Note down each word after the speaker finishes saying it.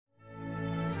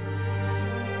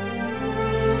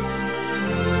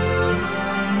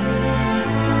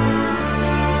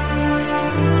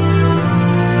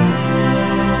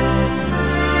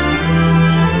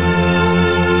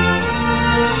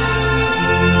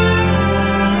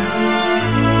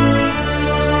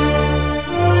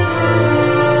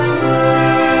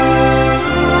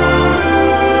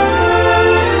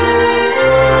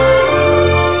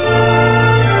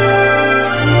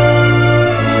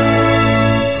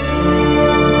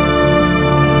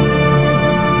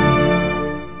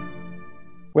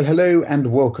Well, hello and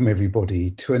welcome everybody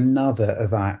to another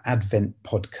of our Advent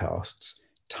podcasts,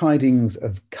 Tidings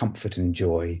of Comfort and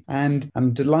Joy. And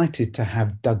I'm delighted to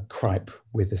have Doug Cripe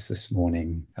with us this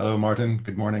morning. Hello, Martin.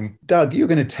 Good morning. Doug, you're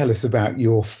going to tell us about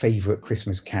your favourite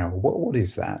Christmas carol. What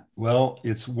is that? Well,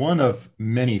 it's one of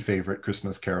many favorite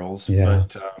Christmas carols, Yeah.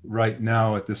 but right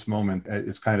now at this moment,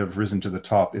 it's kind of risen to the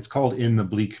top. It's called In the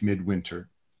Bleak Midwinter.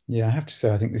 Yeah, I have to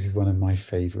say, I think this is one of my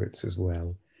favourites as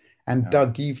well. And Yeah,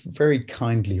 Doug, you've very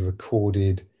kindly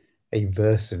recorded a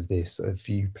verse of this, of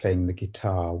you playing the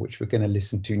guitar, which we're going to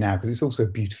listen to now, because it's also a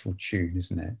beautiful tune,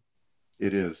 isn't it?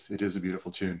 it is. It is a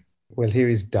beautiful tune. Well, here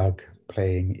is Doug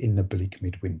playing In the Bleak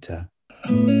Midwinter.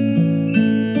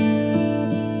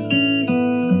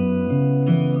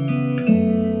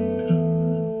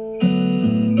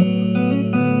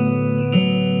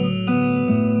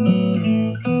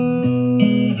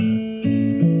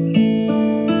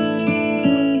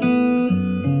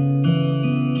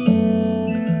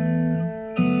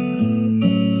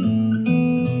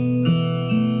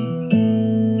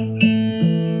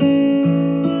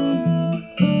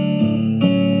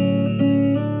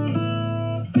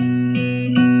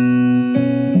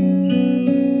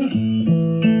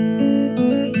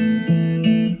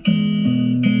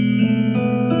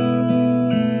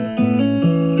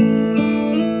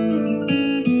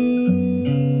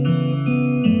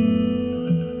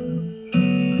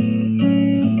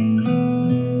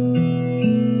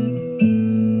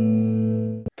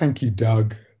 Thank you,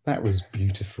 Doug. That was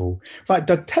beautiful. Right,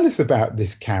 Doug, tell us about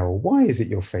this carol. Why is it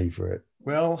your favorite?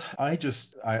 Well,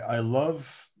 I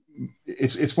love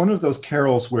it's one of those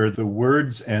carols where the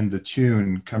words and the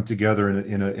tune come together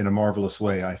in a marvelous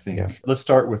way, I Yeah. think. Let's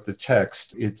start with the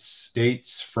text. It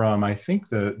dates from, I think,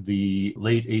 the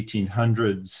late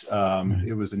 1800s. Right.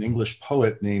 It was an English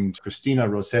poet named Christina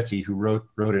Rossetti who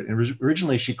wrote it. And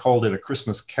originally she called it a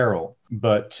Christmas carol,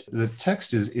 but the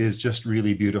text is just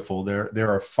really beautiful.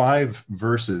 There are 5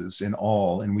 verses in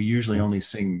all, and we usually Yeah. only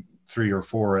sing 3 or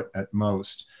 4 at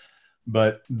most.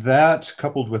 But that,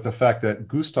 coupled with the fact that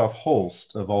Gustav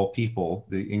Holst, of all people,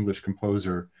 the English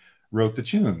composer, wrote the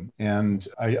tune. And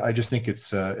I just think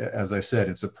it's, as I said,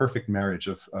 it's a perfect marriage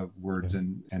of Yeah. words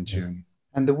and Yeah. tune.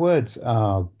 And the words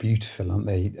are beautiful, aren't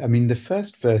they? I mean, the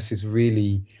first verse is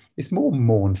really, it's more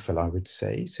mournful, I would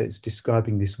say. So it's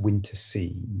describing this winter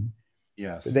scene. But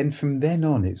Yes. then from then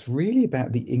on, it's really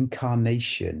about the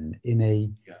incarnation Yeah.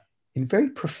 in very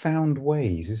profound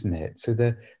ways, isn't it? So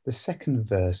the second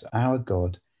verse, our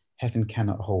God, heaven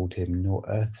cannot hold him, nor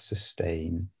earth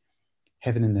sustain.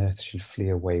 Heaven and earth shall flee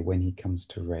away when he comes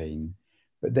to reign.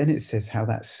 But then it says how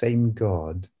that same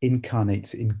God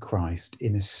incarnates in Christ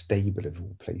in a stable of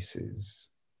all places.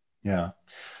 Yeah.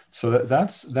 So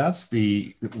that's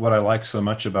the what I like so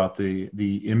much about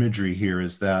the imagery here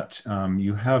is that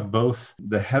you have both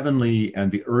the heavenly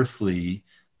and the earthly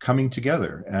coming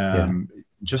together. Yeah,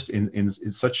 Just in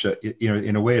such a,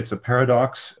 in a way it's a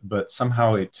paradox, but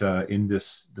somehow it in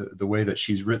this the way that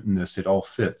she's written this, it all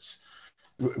fits.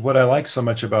 What I like so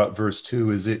much about verse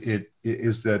 2 is it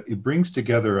is that it brings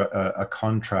together a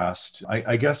contrast.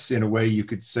 I guess in a way you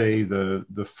could say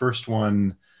the first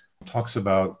one talks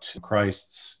about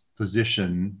Christ's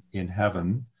position in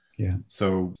heaven, yeah,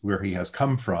 so where he has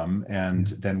come from, and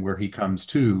yeah, then where he comes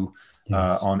to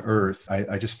yes, on earth.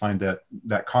 I just find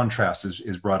that contrast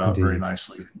is brought out very indeed.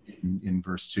 nicely in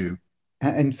verse 2.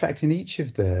 In fact, in each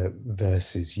of the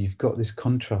verses, you've got this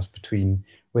contrast between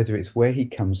whether it's where he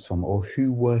comes from or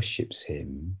who worships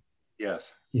him,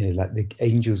 Yes, like the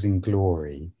angels in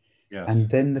glory. yes, And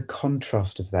then the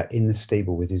contrast of that in the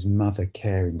stable with his mother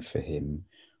caring for him,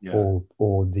 yeah,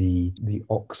 or the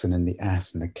oxen and the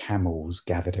ass and the camels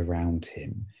gathered around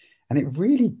him. And it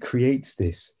really creates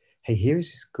this, hey, here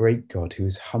is this great God who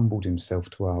has humbled himself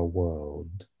to our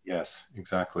world. yes,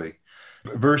 exactly.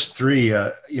 Verse 3,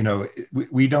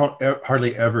 we don't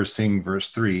hardly ever sing verse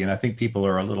 3, and I think people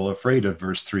are a little afraid of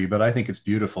verse 3, but I think it's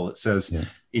beautiful. It says, Yeah.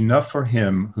 enough for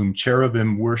him whom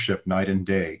cherubim worship night and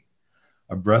day,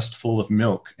 a breast full of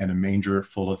milk and a manger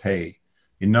full of hay.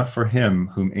 Enough for him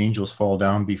whom angels fall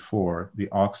down before, the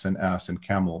ox and ass and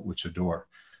camel which adore.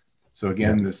 So Yeah.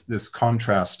 again, this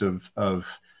contrast of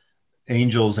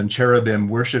angels and cherubim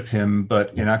worship him,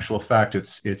 but Yeah. in actual fact,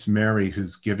 it's Mary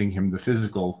who's giving him the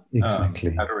physical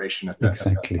Exactly. adoration at that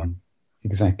Exactly. time.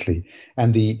 Exactly.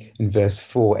 And the in verse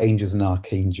 4, angels and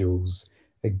archangels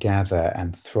gather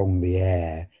and throng the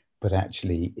air, but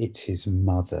actually it's his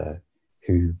mother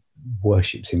who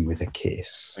worships him with a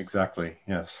kiss. Exactly.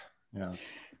 Yes. Yeah.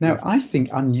 Now, Beautiful. I think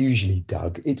unusually,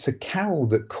 Doug, it's a carol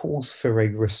that calls for a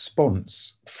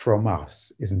response from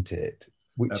us, isn't it?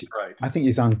 Which That's right. I think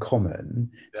is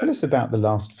uncommon. Tell That us about the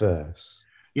last verse.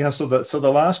 Yeah, so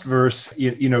the last verse,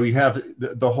 you have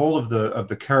the whole of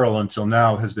the carol until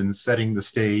now has been setting the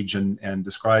stage and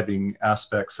describing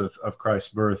aspects of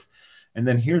Christ's birth, and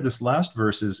then here this last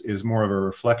verse is more of a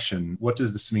reflection. What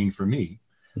does this mean for me?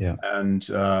 Yeah. And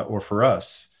or for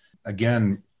us?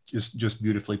 Again, just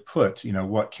beautifully put.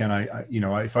 What can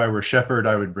if I were a shepherd,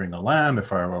 I would bring a lamb.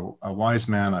 If I were a wise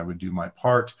man, I would do my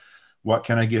part. What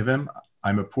can I give him?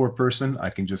 I'm a poor person. I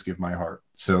can just give my heart.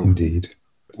 So Indeed.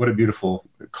 what a beautiful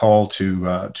call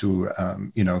to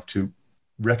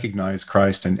recognize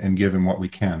Christ and give him what we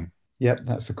can. Yep,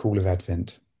 that's the call of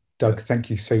Advent. Doug, Yes. thank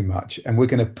you so much. And we're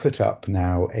going to put up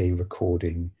now a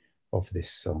recording of this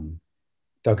song.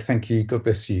 Doug, thank you. God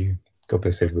bless you. God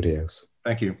bless everybody else.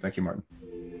 Thank you, Martin.